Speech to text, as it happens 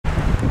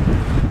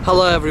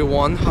Hello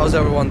everyone, how's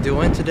everyone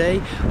doing today?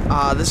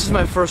 This is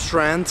my first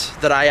rant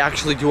that I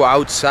actually do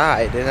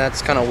outside, and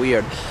that's kind of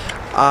weird.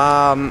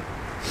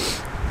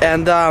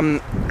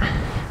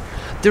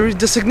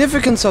 The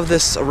significance of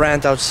this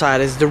rant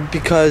outside is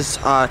because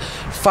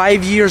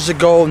 5 years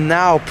ago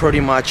now,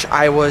 pretty much,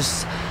 I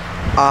was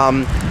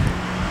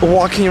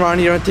walking around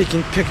here and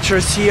taking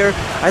pictures here.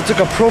 I took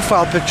a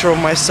profile picture of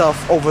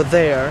myself over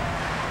there.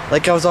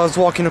 Like I was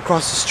walking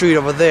across the street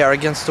over there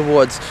against the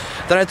woods.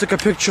 Then I took a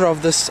picture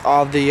of the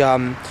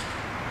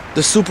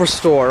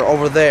superstore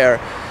over there.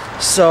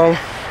 So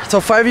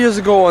 5 years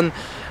ago on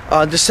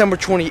December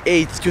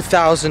 28th,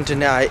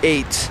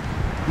 2008.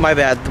 My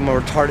bad, I'm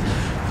retarded.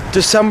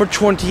 December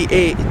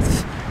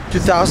 28th,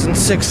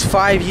 2006.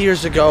 5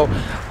 years ago,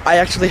 I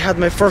actually had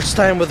my first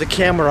time with a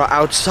camera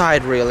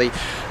outside. Really.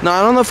 Now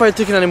I don't know if I've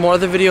taken any more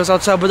of the videos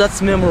outside, but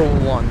that's a memorable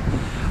one.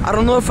 I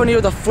don't know if any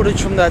of the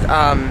footage from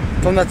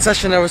that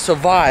session ever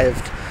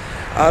survived.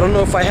 I don't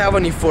know if I have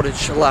any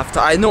footage left.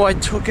 I know I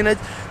taken it.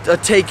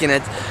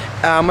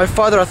 My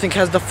father, I think,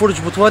 has the footage,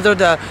 but whether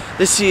the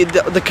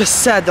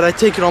cassette that I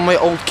taken on my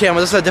old camera,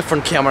 this is a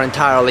different camera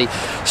entirely,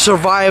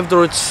 survived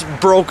or it's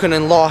broken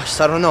and lost.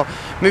 I don't know.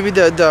 Maybe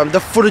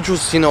the footage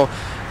was, you know.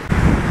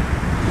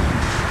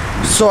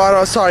 So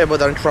sorry about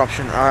that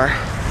interruption.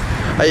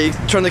 I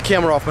turned the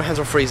camera off. My hands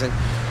were freezing.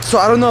 So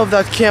I don't know if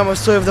that camera.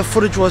 So if the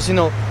footage was, you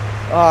know.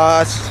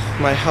 That's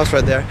my house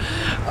right there.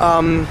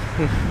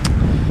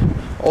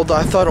 Although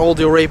I thought all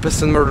the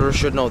rapists and murderers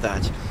should know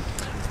that.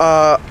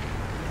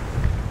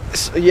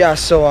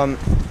 So I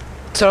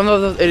don't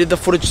know if the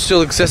footage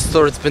still exists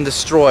or it's been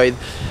destroyed,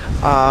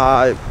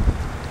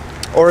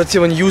 or it's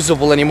even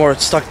usable anymore.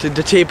 It's stuck to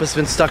the tape has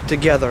been stuck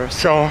together.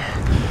 So,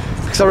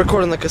 because I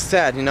recorded on the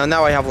cassette, you know,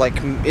 now I have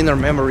like inner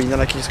memory that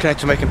I can just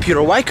connect to my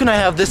computer. Why couldn't I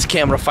have this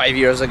camera 5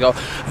 years ago?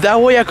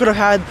 That way I could have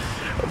had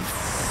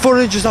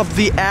footages of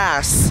the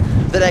ass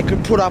that I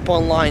could put up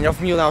online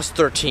of me when I was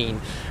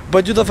 13.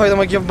 But due to the fact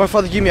that my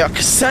father gave me a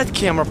cassette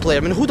camera player,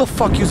 I mean, who the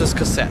fuck uses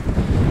cassette?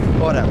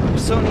 Whatever.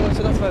 So anyway,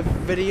 so that's my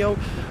video.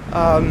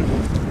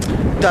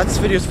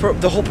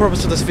 The whole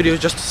purpose of this video is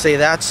just to say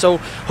that. So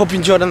hope you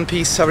enjoyed it, and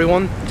peace,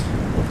 everyone.